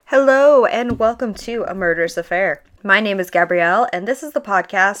Hello, and welcome to A Murderous Affair. My name is Gabrielle, and this is the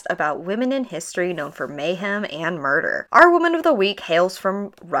podcast about women in history known for mayhem and murder. Our woman of the week hails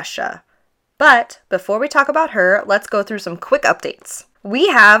from Russia. But before we talk about her, let's go through some quick updates. We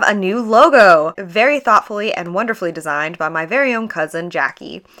have a new logo, very thoughtfully and wonderfully designed by my very own cousin,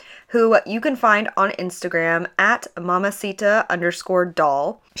 Jackie, who you can find on Instagram at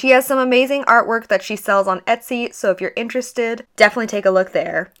mamacita_doll. She has some amazing artwork that she sells on Etsy, so if you're interested, definitely take a look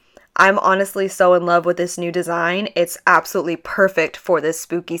there. I'm honestly so in love with this new design. It's absolutely perfect for this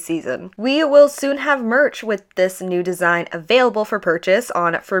spooky season. We will soon have merch with this new design available for purchase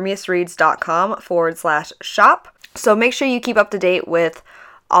on FurmiusReads.com/shop. So make sure you keep up to date with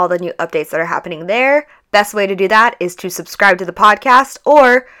all the new updates that are happening there. Best way to do that is to subscribe to the podcast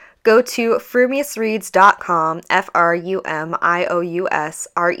or go to FurmiusReads.com,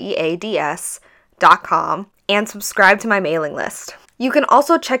 FRUMIOUSREADS.com, and subscribe to my mailing list. You can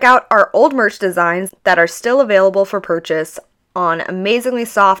also check out our old merch designs that are still available for purchase on amazingly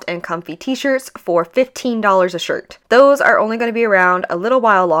soft and comfy t-shirts for $15 a shirt. Those are only going to be around a little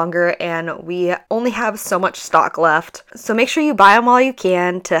while longer, and we only have so much stock left. So make sure you buy them while you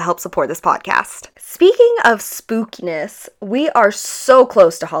can to help support this podcast. Speaking of spookiness, we are so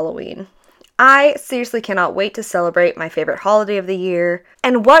close to Halloween. I seriously cannot wait to celebrate my favorite holiday of the year.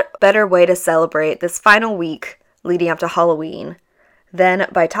 And what better way to celebrate this final week leading up to Halloween than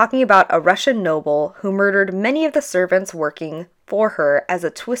by talking about a Russian noble who murdered many of the servants working for her as a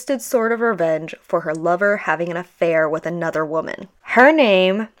twisted sort of revenge for her lover having an affair with another woman. Her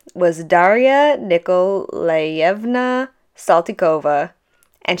name was Darya Nikolayevna Saltykova,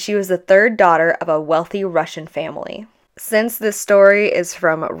 and she was the third daughter of a wealthy Russian family. Since this story is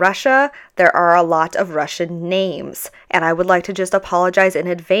from Russia, there are a lot of Russian names, and I would like to just apologize in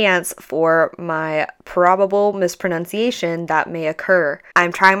advance for my probable mispronunciation that may occur.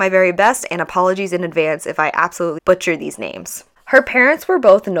 I'm trying my very best, and apologies in advance if I absolutely butcher these names. Her parents were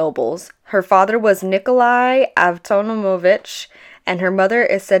both nobles. Her father was Nikolai Avtonomovich, and her mother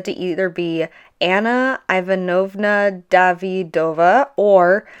is said to either be Anna Ivanovna Davidova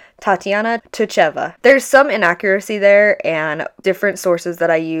or Tatiana Tucheva. There's some inaccuracy there, and different sources that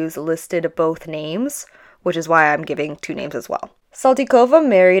I use listed both names, which is why I'm giving two names as well. Saltykova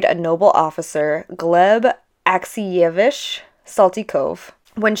married a noble officer, Gleb Akseyevich Saltykov,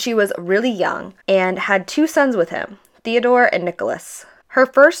 when she was really young, and had two sons with him, Theodore and Nicholas. Her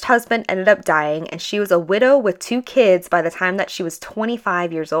first husband ended up dying, and she was a widow with two kids by the time that she was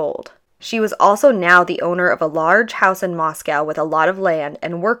 25 years old. She was also now the owner of a large house in Moscow with a lot of land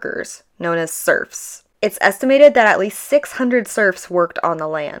and workers, known as serfs. It's estimated that at least 600 serfs worked on the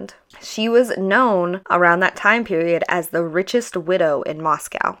land. She was known around that time period as the richest widow in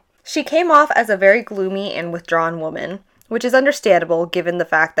Moscow. She came off as a very gloomy and withdrawn woman, which is understandable given the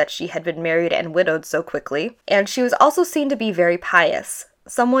fact that she had been married and widowed so quickly. And she was also seen to be very pious,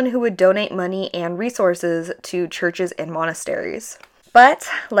 someone who would donate money and resources to churches and monasteries. But,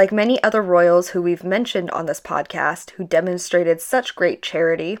 like many other royals who we've mentioned on this podcast who demonstrated such great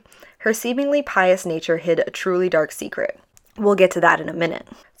charity, her seemingly pious nature hid a truly dark secret. We'll get to that in a minute.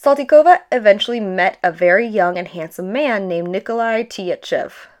 Saltykova eventually met a very young and handsome man named Nikolai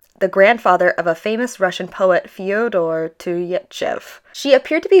Tyutchev, the grandfather of a famous Russian poet, Fyodor Tyutchev. She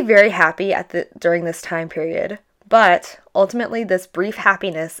appeared to be very happy during this time period, but ultimately this brief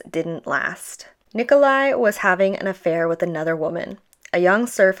happiness didn't last. Nikolai was having an affair with another woman, a young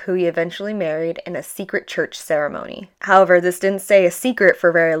serf who he eventually married in a secret church ceremony. However, this didn't stay a secret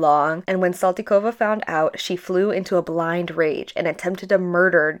for very long, and when Saltykova found out, she flew into a blind rage and attempted to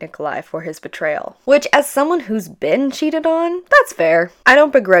murder Nikolai for his betrayal. Which, as someone who's been cheated on, that's fair. I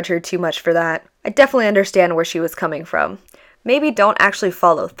don't begrudge her too much for that. I definitely understand where she was coming from. Maybe don't actually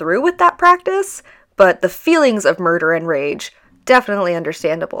follow through with that practice, but the feelings of murder and rage, definitely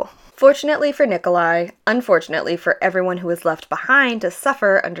understandable. Fortunately for Nikolai, unfortunately for everyone who was left behind to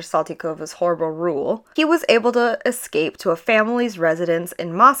suffer under Saltykova's horrible rule, he was able to escape to a family's residence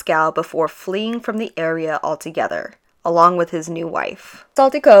in Moscow before fleeing from the area altogether, along with his new wife.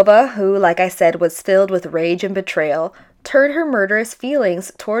 Saltykova, who, like I said, was filled with rage and betrayal, turned her murderous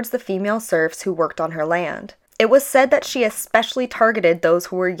feelings towards the female serfs who worked on her land. It was said that she especially targeted those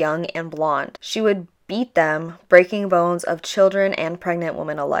who were young and blonde. She would beat them, breaking bones of children and pregnant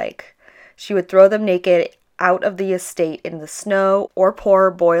women alike. She would throw them naked out of the estate in the snow or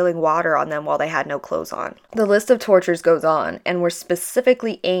pour boiling water on them while they had no clothes on. The list of tortures goes on and were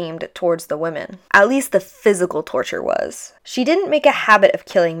specifically aimed towards the women. At least the physical torture was. She didn't make a habit of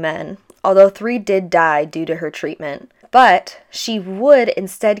killing men, although 3 did die due to her treatment. But she would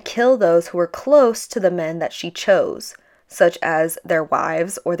instead kill those who were close to the men that she chose, such as their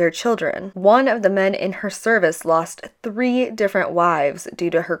wives or their children. One of the men in her service lost 3 different wives due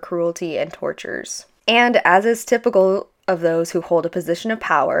to her cruelty and tortures. And as is typical of those who hold a position of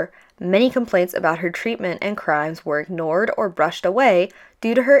power, many complaints about her treatment and crimes were ignored or brushed away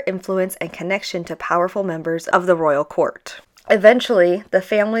due to her influence and connection to powerful members of the royal court. Eventually, the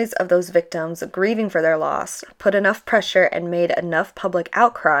families of those victims grieving for their loss put enough pressure and made enough public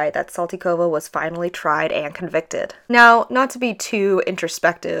outcry that Saltykova was finally tried and convicted. Now, not to be too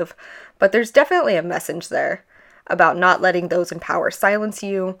introspective, but there's definitely a message there about not letting those in power silence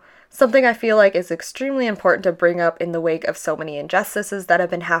you, something I feel like is extremely important to bring up in the wake of so many injustices that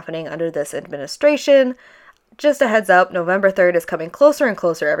have been happening under this administration. Just a heads up, November 3rd is coming closer and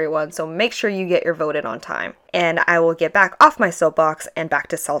closer, everyone, so make sure you get your vote in on time. And I will get back off my soapbox and back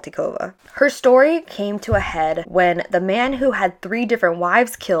to Saltykova. Her story came to a head when the man who had 3 different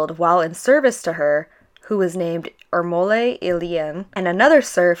wives killed while in service to her, who was named Ermole Ilyin, and another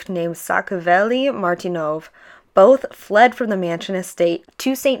serf named Saakashvili Martynov, both fled from the mansion estate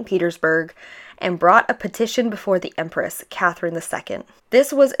to St. Petersburg and brought a petition before the Empress, Catherine II.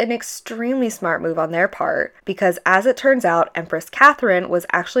 This was an extremely smart move on their part because, as it turns out, Empress Catherine was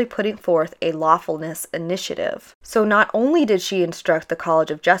actually putting forth a lawfulness initiative. So not only did she instruct the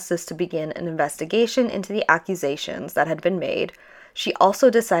College of Justice to begin an investigation into the accusations that had been made, she also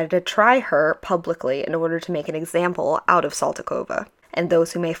decided to try her publicly in order to make an example out of Saltykova and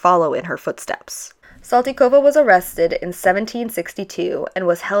those who may follow in her footsteps. Saltykova was arrested in 1762 and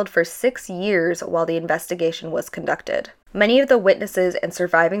was held for 6 years while the investigation was conducted. Many of the witnesses and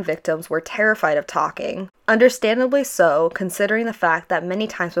surviving victims were terrified of talking, understandably so, considering the fact that many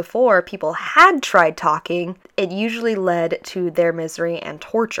times before people had tried talking, it usually led to their misery and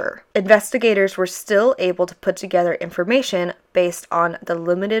torture. Investigators were still able to put together information based on the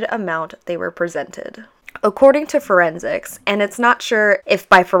limited amount they were presented. According to forensics, and it's not sure if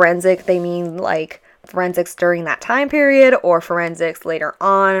by forensic they mean like forensics during that time period or forensics later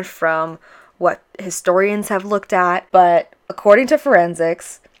on from what historians have looked at, but according to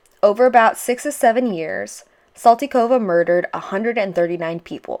forensics, over about 6 to 7 years, Saltykova murdered 139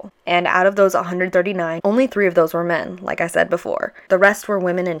 people, and out of those 139, only 3 of those were men, like I said before. The rest were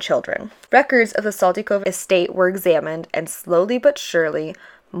women and children. Records of the Saltykova estate were examined, and slowly but surely,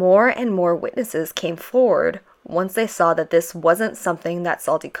 more and more witnesses came forward once they saw that this wasn't something that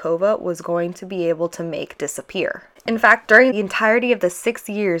Saltykova was going to be able to make disappear. In fact, during the entirety of the 6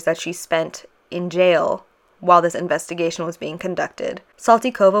 years that she spent in jail while this investigation was being conducted,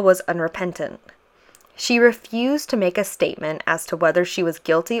 Saltykova was unrepentant. She refused to make a statement as to whether she was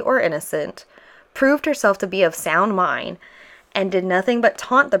guilty or innocent, proved herself to be of sound mind, and did nothing but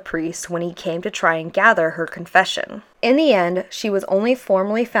taunt the priest when he came to try and gather her confession. In the end, she was only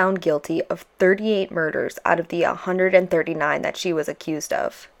formally found guilty of 38 murders out of the 139 that she was accused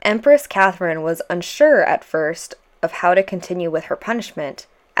of. Empress Catherine was unsure at first of how to continue with her punishment,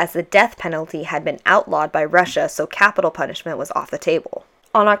 as the death penalty had been outlawed by Russia, so capital punishment was off the table.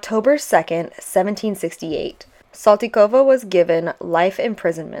 On October 2nd, 1768, Saltykova was given life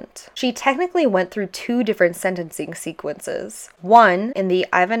imprisonment. She technically went through 2 different sentencing sequences, one in the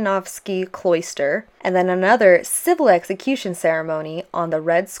Ivanovsky cloister, and then another civil execution ceremony on the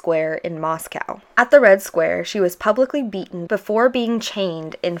Red Square in Moscow. At the Red Square, she was publicly beaten before being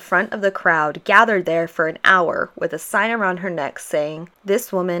chained in front of the crowd gathered there for an hour with a sign around her neck saying,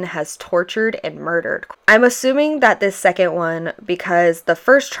 "This woman has tortured and murdered." I'm assuming that this second one, because the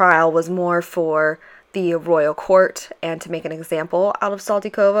first trial was more for the royal court and to make an example out of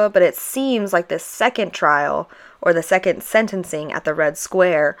Saltykova, but it seems like this second trial, or the second sentencing at the Red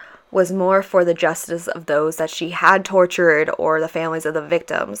Square, was more for the justice of those that she had tortured or the families of the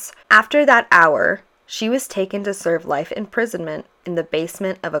victims. After that hour, she was taken to serve life imprisonment in the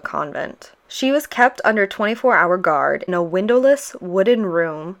basement of a convent. She was kept under 24-hour guard in a windowless wooden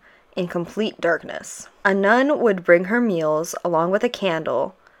room in complete darkness. A nun would bring her meals along with a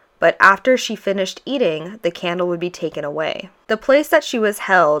candle, but after she finished eating, the candle would be taken away. The place that she was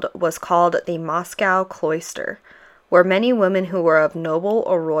held was called the Moscow Cloister, where many women who were of noble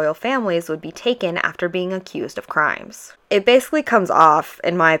or royal families would be taken after being accused of crimes. It basically comes off,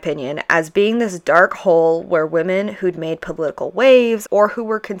 in my opinion, as being this dark hole where women who'd made political waves or who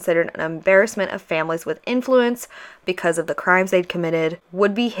were considered an embarrassment of families with influence because of the crimes they'd committed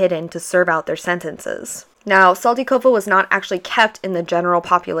would be hidden to serve out their sentences. Now, Saltykova was not actually kept in the general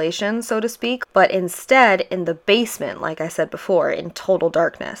population, so to speak, but instead in the basement, like I said before, in total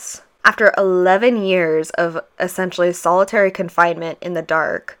darkness. After 11 years of essentially solitary confinement in the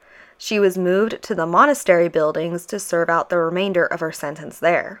dark, she was moved to the monastery buildings to serve out the remainder of her sentence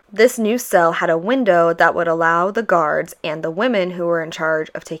there. This new cell had a window that would allow the guards and the women who were in charge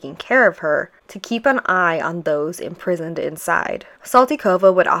of taking care of her to keep an eye on those imprisoned inside.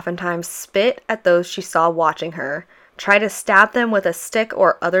 Saltykova would oftentimes spit at those she saw watching her, try to stab them with a stick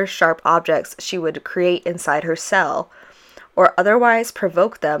or other sharp objects she would create inside her cell, or otherwise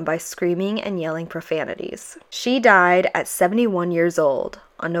provoke them by screaming and yelling profanities. She died at 71 years old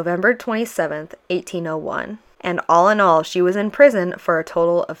on November 27th, 1801, and all in all, she was in prison for a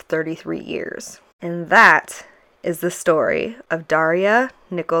total of 33 years. And that is the story of Darya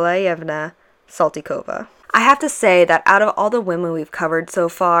Nikolayevna Saltykova. I have to say that out of all the women we've covered so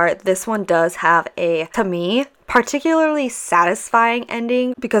far, this one does have a, to me, particularly satisfying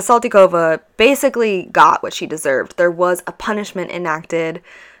ending because Saltykova basically got what she deserved. There was a punishment enacted.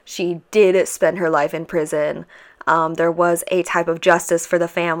 She did spend her life in prison. There was a type of justice for the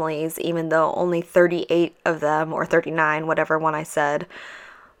families, even though only 38 of them, or 39, whatever one I said,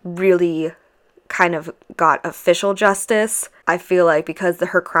 really kind of got official justice. I feel like because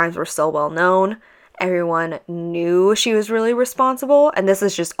her crimes were so well known, everyone knew she was really responsible, and this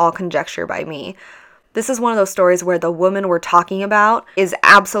is just all conjecture by me. This is one of those stories where the woman we're talking about is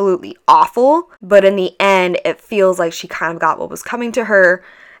absolutely awful, but in the end, it feels like she kind of got what was coming to her,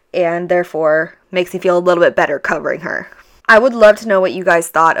 and therefore makes me feel a little bit better covering her. I would love to know what you guys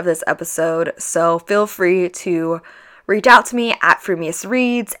thought of this episode, so feel free to reach out to me at Frumious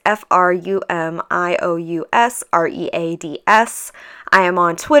Reads, FRUMIOUSREADS. I am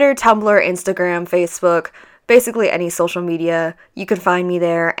on Twitter, Tumblr, Instagram, Facebook, basically any social media. You can find me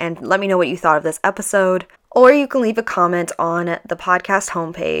there and let me know what you thought of this episode. Or you can leave a comment on the podcast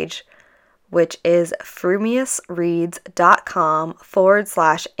homepage, which is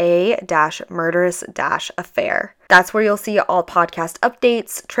frumiousreads.com/a-murderous-affair. That's where you'll see all podcast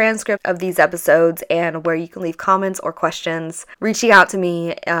updates, transcript of these episodes, and where you can leave comments or questions, reaching out to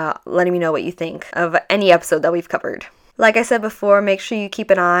me, letting me know what you think of any episode that we've covered. Like I said before, make sure you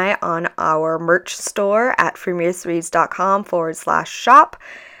keep an eye on our merch store at frumiousreads.com/shop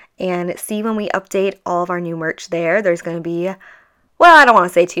and see when we update all of our new merch there. There's going to be, well, I don't want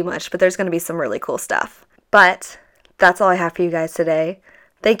to say too much, but there's going to be some really cool stuff. But that's all I have for you guys today.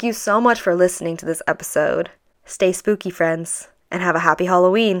 Thank you so much for listening to this episode. Stay spooky, friends, and have a happy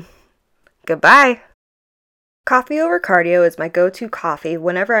Halloween. Goodbye. Coffee over cardio is my go-to coffee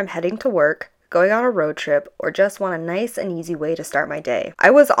whenever I'm heading to work, going on a road trip, or just want a nice and easy way to start my day.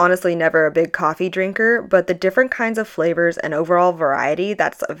 I was honestly never a big coffee drinker, but the different kinds of flavors and overall variety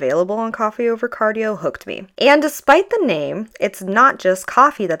that's available on Coffee Over Cardio hooked me. And despite the name, it's not just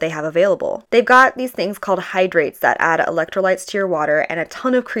coffee that they have available. They've got these things called hydrates that add electrolytes to your water and a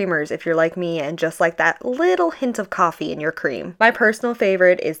ton of creamers if you're like me and just like that little hint of coffee in your cream. My personal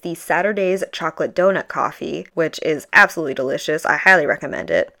favorite is the Saturday's chocolate donut coffee, which is absolutely delicious. I highly recommend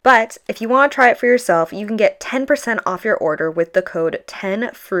it. But if you want to try it for yourself, you can get 10% off your order with the code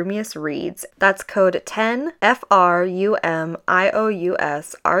 10FRUMIOUSREADS. That's code 10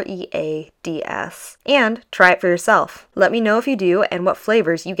 FRUMIOUSREADS. And try it for yourself. Let me know if you do and what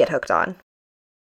flavors you get hooked on.